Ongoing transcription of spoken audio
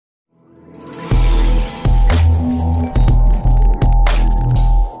Guys,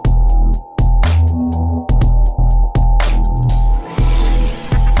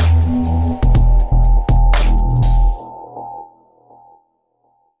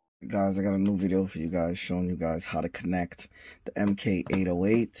 I got a new video for you guys showing you guys how to connect the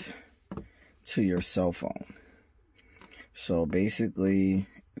Mk808 to your cell phone. So basically,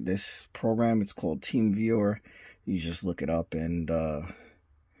 this program, it's called TeamViewer. You just look it up in the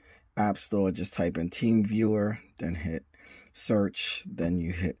App Store, just type in TeamViewer, then hit search, then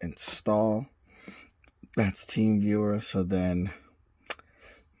you hit install. That's TeamViewer. So then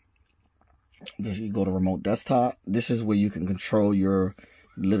you go to remote desktop. This is where you can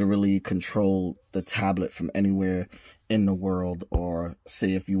literally control the tablet from anywhere in the world. Or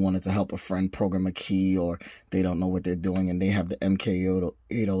say if you wanted to help a friend program a key, or they don't know what they're doing and they have the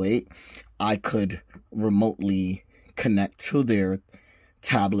Mk808, I could remotely connect to their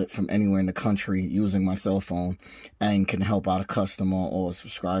tablet from anywhere in the country using my cell phone, and can help out a customer or a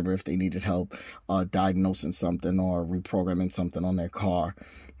subscriber if they needed help diagnosing something or reprogramming something on their car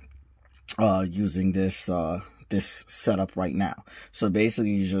using this this setup right now. So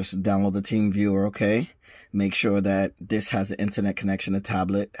basically, you just download the TeamViewer, okay? Make sure that this has an internet connection. The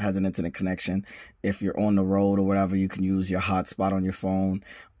tablet has an internet connection. If you're on the road or whatever, you can use your hotspot on your phone.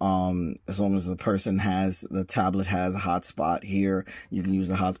 As long as the tablet has a hotspot here, you can use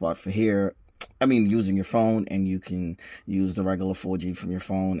the hotspot for here. I mean, using your phone, and you can use the regular 4G from your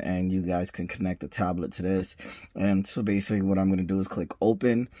phone, and you guys can connect the tablet to this. And so basically what I'm going to do is click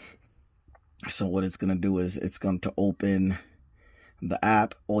open. So what it's going to do is it's going to open the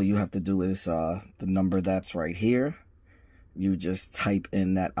app. All you have to do is the number that's right here. You just type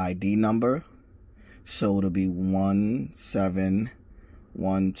in that ID number. So it'll be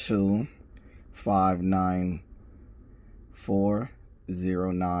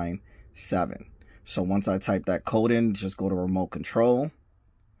 17125940997. So once I type that code in, just go to remote control.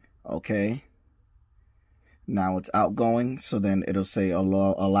 Okay. Now it's outgoing, so then it'll say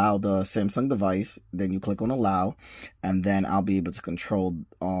allow the Samsung device. Then you click on allow, and then I'll be able to control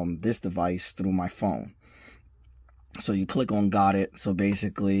this device through my phone. So you click on got it. So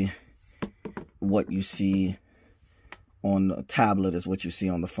basically what you see on the tablet is what you see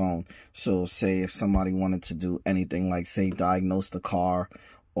on the phone. So say if somebody wanted to do anything like, say, diagnose the car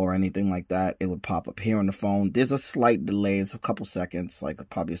or anything like that, it would pop up here on the phone. There's a slight delay. It's a couple seconds, like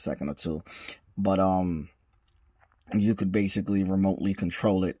probably a second or two, but you could basically remotely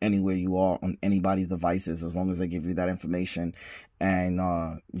control it anywhere you are on anybody's devices, as long as they give you that information. And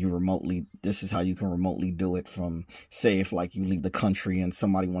this is how you can remotely do it from, say, if like you leave the country and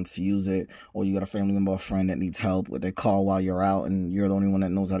somebody wants to use it, or you got a family member or friend that needs help with their car while you're out and you're the only one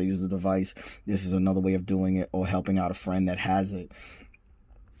that knows how to use the device. This is another way of doing it, or helping out a friend that has it,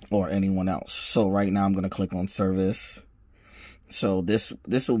 or anyone else. So right now I'm going to click on service. So this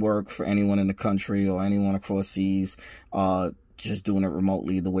will work for anyone in the country or anyone across seas. Just doing it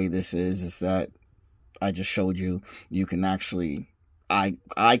remotely. The way this is that I just showed you. You can actually, I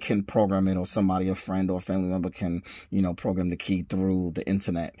can program it, or somebody, a friend or a family member can, program the key through the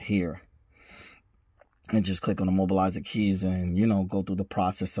internet here. And just click on the mobilizer keys and, go through the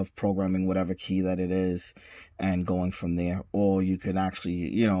process of programming whatever key that it is and going from there. Or you could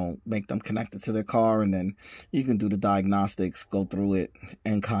actually, make them connected to their car, and then you can do the diagnostics, go through it,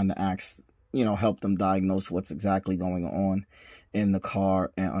 and kind of help them diagnose what's exactly going on in the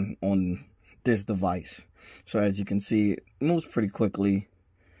car and on this device. So as you can see, it moves pretty quickly.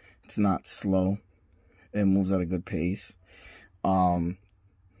 It's not slow. It moves at a good pace. I'm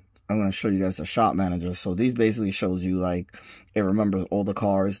going to show you guys a shop manager. So these basically shows you, like, it remembers all the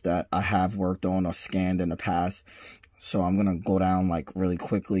cars that I have worked on or scanned in the past. So I'm going to go down like really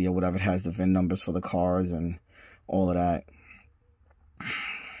quickly, or whatever. It has the VIN numbers for the cars and all of that.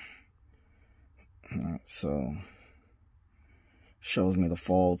 All right, so shows me the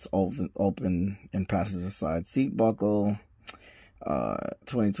faults: open in passenger side seat buckle,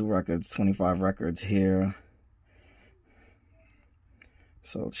 22 records, 25 records here.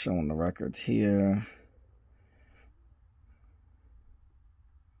 So it's showing the records here,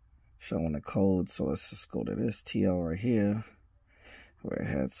 showing the codes. So let's just go to this TL right here, where it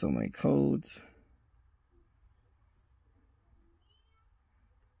had so many codes.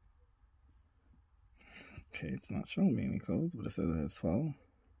 Okay, it's not showing me any codes, but it says it has 12.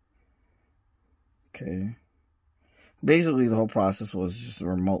 Okay. Basically, the whole process was just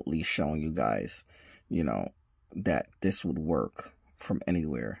remotely showing you guys, that this would work from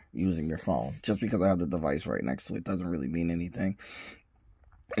anywhere using your phone. Just because I have the device right next to it doesn't really mean anything.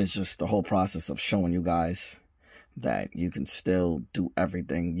 It's just the whole process of showing you guys that you can still do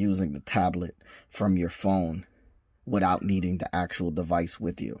everything using the tablet from your phone without needing the actual device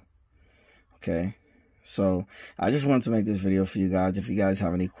with you. Okay, so I just wanted to make this video for you guys. If you guys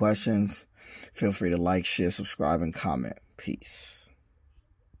have any questions, feel free to like, share, subscribe, and comment. Peace.